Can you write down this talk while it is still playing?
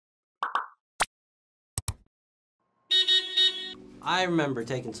I remember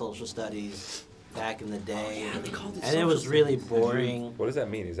taking social studies back in the day, and it was really boring. What does that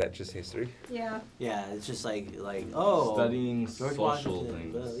mean? Is that just history? Yeah. Yeah, it's just like studying George social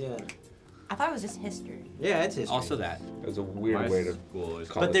Washington, things. yeah. I thought it was just history. Yeah, it's history. Also that. It was a weird way to call it.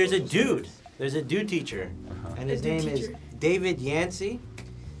 But there's a dude. There's a dude teacher, and his name is David Yancey,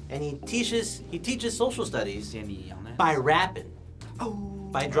 and he teaches social studies by rapping.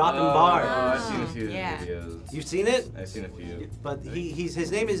 By dropping bars. I've seen a few videos. You've seen it? I've seen a few. But his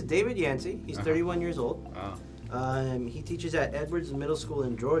name is David Yancey. He's 31 years old. He teaches at Edwards Middle School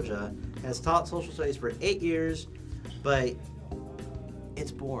in Georgia. Has taught social studies for 8 years, but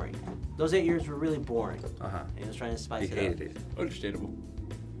it's boring. Those 8 years were really boring. And he was trying to spice it up. He hated it. Understandable.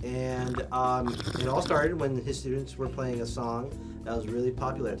 And it all started when his students were playing a song that was really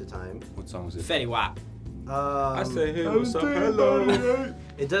popular at the time. What song was it? Fetty Wap. I say, hey, what's up, hello?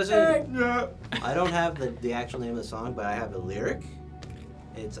 It doesn't. I don't have the actual name of the song, but I have the lyric.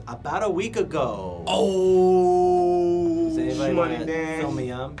 It's about a week ago. Oh. Does anybody want to fill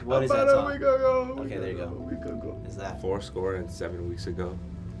me up? What is that song? About a week ago. Okay, there you go. A week ago. Is that 7 weeks ago.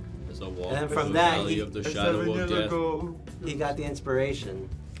 There's a walk And then through from the that, valley of the shadow of death. he got the inspiration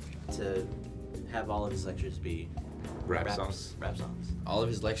to have all of his lectures be Rap songs. Rap songs. All of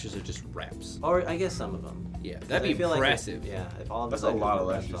his lectures are just raps. Or I guess some of them. Yeah, that'd be impressive. If all of his That's a lot of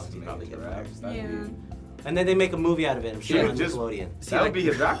were rap lectures songs, to he'd make probably into get raps. And then they make a movie out of it. I'm sure on Nickelodeon. That would be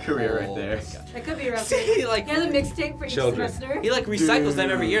his rap career right there. That could be a rap. See, like, he has a mixtape for each semester. He like recycles them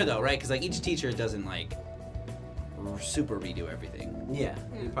every year though, right? Because like each teacher doesn't like super redo everything. Yeah,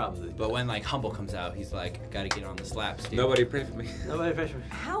 he probably. But when like Humble comes out, he's like, gotta get on the slaps, dude. Nobody pray for me. Nobody pray for me.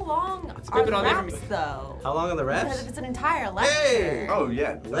 How long It's are been the on there for raps me. though? How long are the raps? Because if it's an entire lecture. Hey! Oh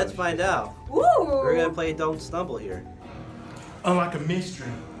yeah. Let's find out. Woo! We're gonna play Don't Stumble here. Unlike a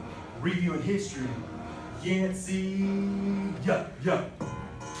mystery, reviewing history. Yancey, yeah.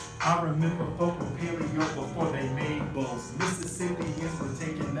 I remember folk were paleo before they made bowls. Mississippians were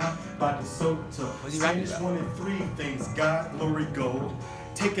taken out by DeSoto. Spanish wanted 3 things: God, glory, gold.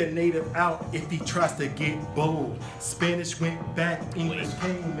 Take a native out if he tries to get bold. Spanish went back, English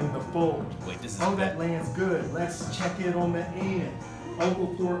came in the fold. Oh, that land's good, let's check it on the end.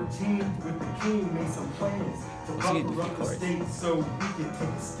 Uncle 14 with the king made some plans to buffer up the state so we can take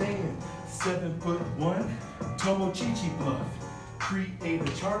a stand. 7'1", Tomochichi bluff. Create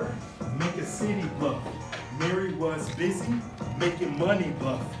a charter, make a city bluff. Mary was busy making money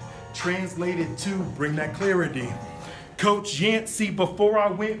bluff. Translated to bring that clarity. Coach Yancey before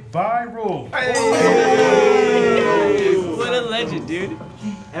I went viral. Hey! What a legend, dude.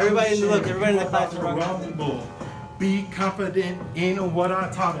 Everybody in the classroom. Be confident in what I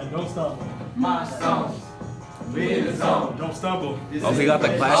taught and don't stumble. My songs. We in the zone. Don't stumble. Oh, he got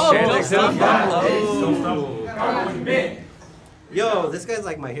the class chanting too? Don't stumble. Yo, this guy's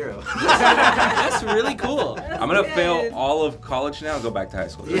like my hero. That's really cool. I'm gonna fail all of college now and go back to high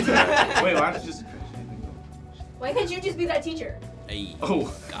school. Wait, why don't you just? Why can't you just be that teacher? Hey,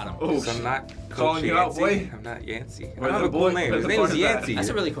 Oh, got him. Oh, I'm not calling you out, Yancey. boy. I'm not Yancey. I Where's have the a cool boy? name. Where's His the name is part of that? Yancey. That's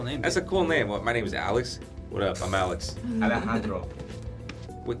a really cool name. That's a cool name. What? My name is Alex. What up? I'm Alex. Alejandro.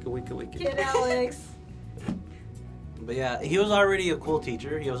 Wicca. Kid Alex. But yeah, he was already a cool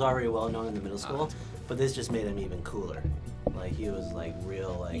teacher. He was already well known in the middle school, but this just made him even cooler. Like he was like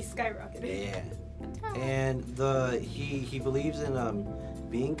real like. He skyrocketed. Yeah. And he believes in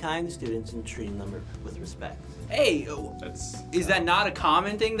being kind to students and treating them with respect. Hey, is that not a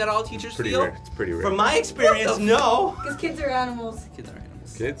common thing that all teachers Pretty feel? rare. It's pretty rare. From my experience, no. Because kids are animals. Kids are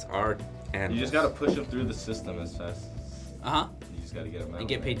animals. Kids are animals. You just gotta push them through the system as fast. You just gotta get them out. And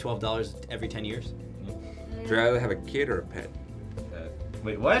get paid $12 every 10 years. Would you rather have a kid or a pet?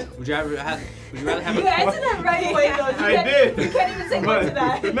 Wait, what? Would you rather have? You answered that right away though. I did. You can't even say no to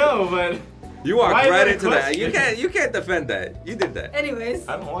that. No, but You walked Why is right that a into that. question? You can't defend that. You did that. Anyways.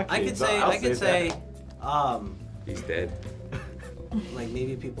 I don't want kids. I could say, He's dead. like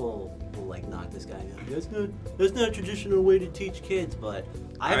maybe people will like knock this guy down. That's not a traditional way to teach kids, but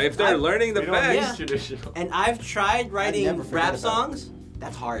If they're learning the we don't need facts. traditional. And I've tried writing never forget rap about songs.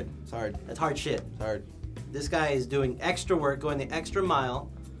 That's hard. It's hard. That's hard shit. It's hard. This guy is doing extra work, going the extra mile,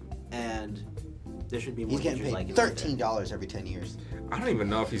 and there should be more He's getting teachers paid like him. $13 every 10 years. I don't even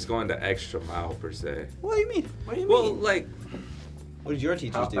know if he's going the extra mile per se. What do you mean? What do you Well, mean? like, What did your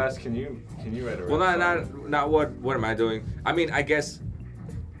teachers How do? fast can you write a well, rap song? not what am I doing? I mean, I guess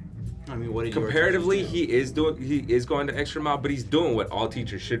I mean, what did your comparatively, teachers do? he is going the extra mile, but he's doing what all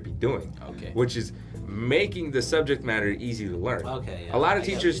teachers should be doing. Okay. Which is making the subject matter easy to learn. Okay, yeah, A lot I of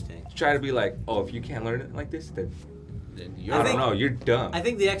get what teachers you're saying. try to be like, oh, if you can't learn it like this, then Then I don't know, you're dumb. I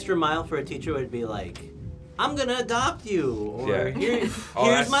think the extra mile for a teacher would be like I'm gonna adopt you, or Yeah. here's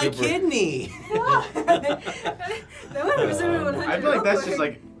that's my super- kidney. That would reserve 100. I feel like that's just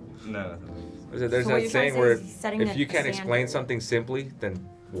like no. There's So what that you're saying trying to where say is setting if you a can't explain standard. something simply, then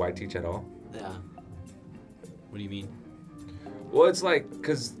why teach at all? Yeah. What do you mean? Well, it's like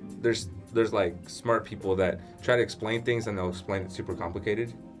because there's like smart people that try to explain things and they'll explain it super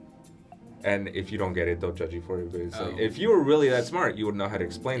complicated. And if you don't get it, they'll judge you for it. But it's like, if you were really that smart, you would know how to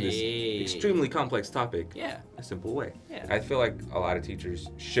explain this extremely complex topic a simple way. Yeah. I feel like a lot of teachers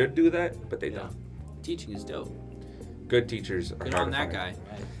should do that, but they Yeah. don't. Teaching is dope. Good teachers are Good hard on to that find.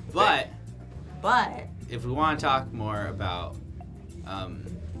 guy. But If we want to talk more about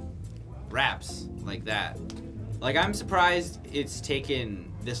raps like that, like I'm surprised it's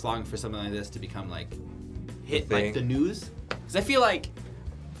taken this long for something like this to become like hit like the news. Because I feel like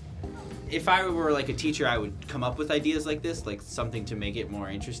if I were like a teacher, I would come up with ideas like this, like something to make it more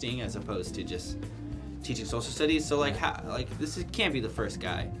interesting as opposed to just teaching social studies. So like how this can't be the first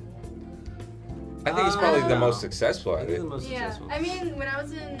guy. I think he's probably the most successful at He's it. the most Yeah, successful. I mean, when I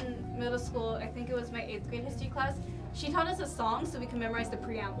was in middle school, I think it was my 8th grade history class, she taught us a song so we can memorize the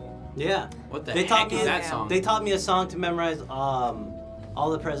preamble. Yeah. What the They taught heck is me that song? They taught me a song to memorize all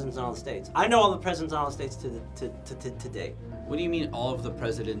the presidents in all the states. I know all the presidents in all the states to today. What do you mean all of the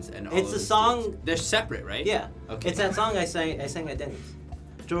presidents and all It's of the the song. states? They're separate, right? Yeah. Okay. It's that song I sang at Denny's.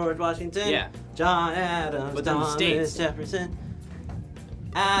 George Washington. Yeah. John Adams. But then the Thomas states. Jefferson.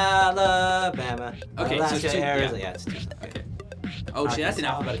 Alabama. Okay, so Alaska, it's two- Arizona. yeah. Yeah, it's two. Okay. Oh shit, that's in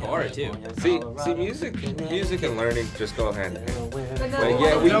alphabetical order too. See, music and learning just go hand in hand. But But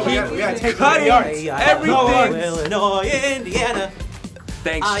yeah, we gotta take cutting the arts. everything. Illinois, Indiana,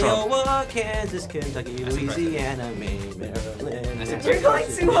 Thanks, Trump. Iowa, Kansas, Kentucky, That's Louisiana, Maine, Maryland, That's You're going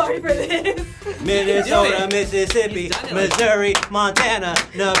too hard for this. Minnesota, Do it. Mississippi, He's done it. Missouri, Montana,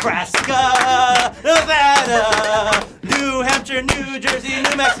 Nebraska, Nevada, New Hampshire, New Jersey,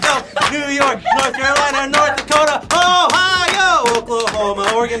 New Mexico, New York, North Carolina, North Dakota, Ohio,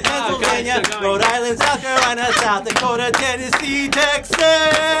 Oklahoma, Oregon, Pennsylvania, still going. Rhode Island, South Carolina, South Dakota, Tennessee,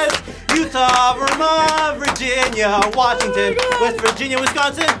 Texas, Utah, Vermont, Virginia, Washington, West Virginia,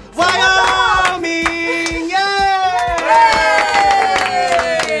 Wisconsin, Wyoming! Yay!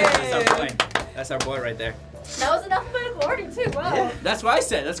 That's our boy. That's our boy right there. That was in alphabetical order too. Wow. That's what I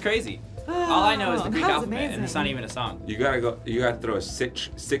said. That's crazy. All I know is the Greek that was alphabet, and it's not amazing. even a song. You gotta throw a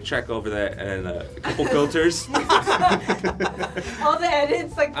sick track over that and a couple filters. All the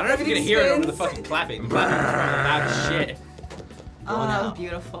edits, like. I don't know if you're gonna hear it over the fucking clapping. Clapping is fucking loud as shit. oh, that was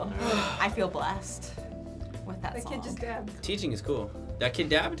beautiful. I feel blessed with that The song. kid just dabbed. Teaching is cool. That kid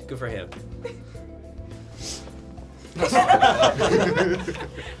dabbed. Good for him.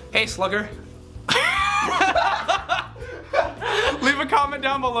 Hey, slugger. Leave a comment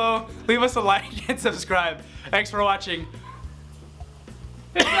down below. Leave us a like and subscribe. Thanks for watching.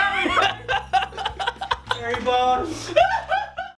 Harry Bones.